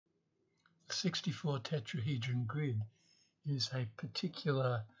64 tetrahedron grid is a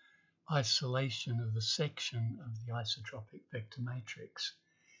particular isolation of a section of the isotropic vector matrix,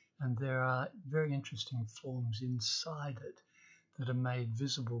 and there are very interesting forms inside it that are made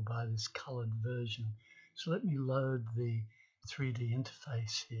visible by this colored version. So let me load the 3D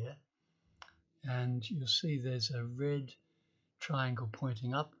interface here, and you'll see there's a red triangle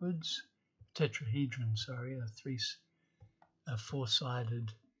pointing upwards, tetrahedron, sorry, a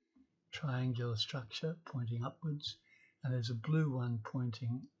four-sided triangular structure pointing upwards, and there's a blue one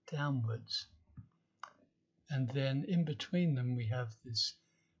pointing downwards. And then in between them we have this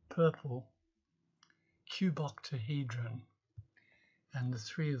purple cuboctahedron, and the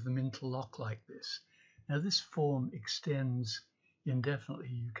three of them interlock like this. Now this form extends indefinitely.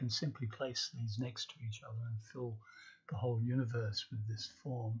 You can simply place these next to each other and fill the whole universe with this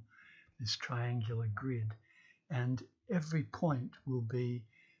form, this triangular grid, and every point will be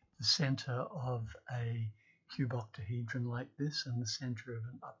the center of a cuboctahedron like this, and the center of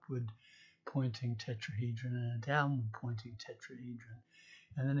an upward pointing tetrahedron and a downward pointing tetrahedron.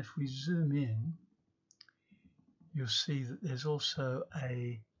 And then if we zoom in, you'll see that there's also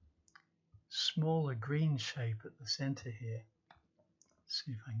a smaller green shape at the center here. Let's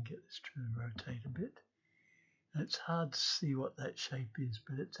see if I can get this to rotate a bit. And it's hard to see what that shape is,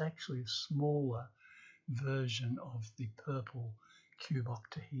 but it's actually a smaller version of the purple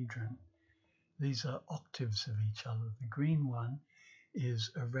cuboctahedron. These are octaves of each other. The green one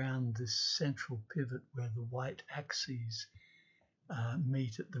is around this central pivot where the white axes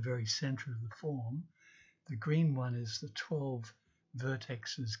meet at the very center of the form. The green one is the 12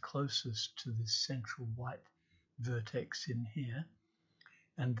 vertexes closest to this central white vertex in here.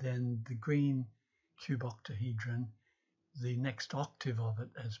 And then the green cuboctahedron, the next octave of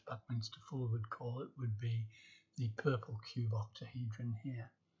it, as Buckminster Fuller would call it, would be the purple cuboctahedron here.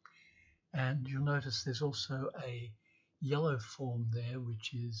 And you'll notice there's also a yellow form there,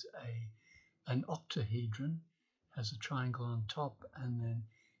 which is an octahedron, has a triangle on top and then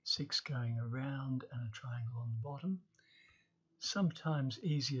 6 going around and a triangle on the bottom. Sometimes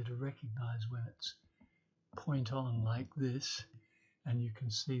easier to recognize when it's point on like this, and you can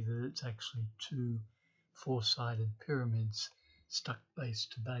see that it's actually two four-sided pyramids stuck base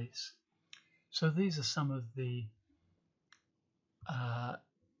to base. So these are some of the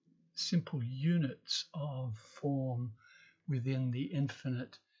simple units of form within the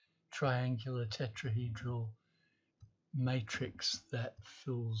infinite triangular tetrahedral matrix that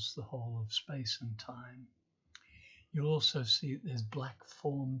fills the whole of space and time. You'll also see that there's black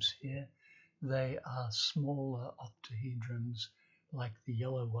forms here. They are smaller octahedrons like the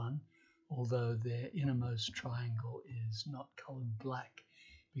yellow one, although their innermost triangle is not colored black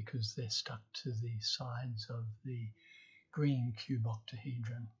because they're stuck to the sides of the green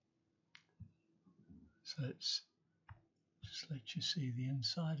cuboctahedron. So let's just let you see the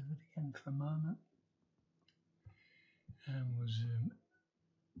inside of it again for a moment. And we'll zoom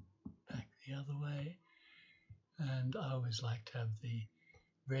back the other way. And I always like to have the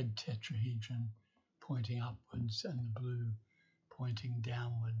red tetrahedron pointing upwards and the blue pointing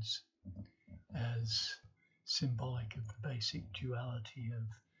downwards as symbolic of the basic duality of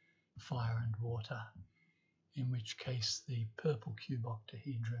fire and water, in which case the purple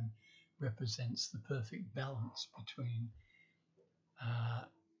cuboctahedron represents the perfect balance between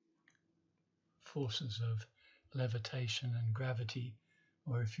forces of levitation and gravity,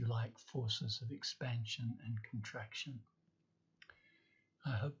 or if you like, forces of expansion and contraction.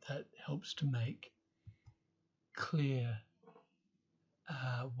 I hope that helps to make clear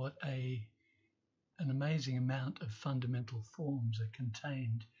what an amazing amount of fundamental forms are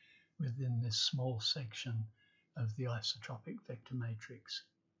contained within this small section of the isotropic vector matrix.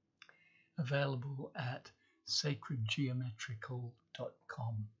 Available at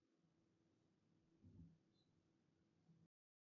sacredgeometrical.com.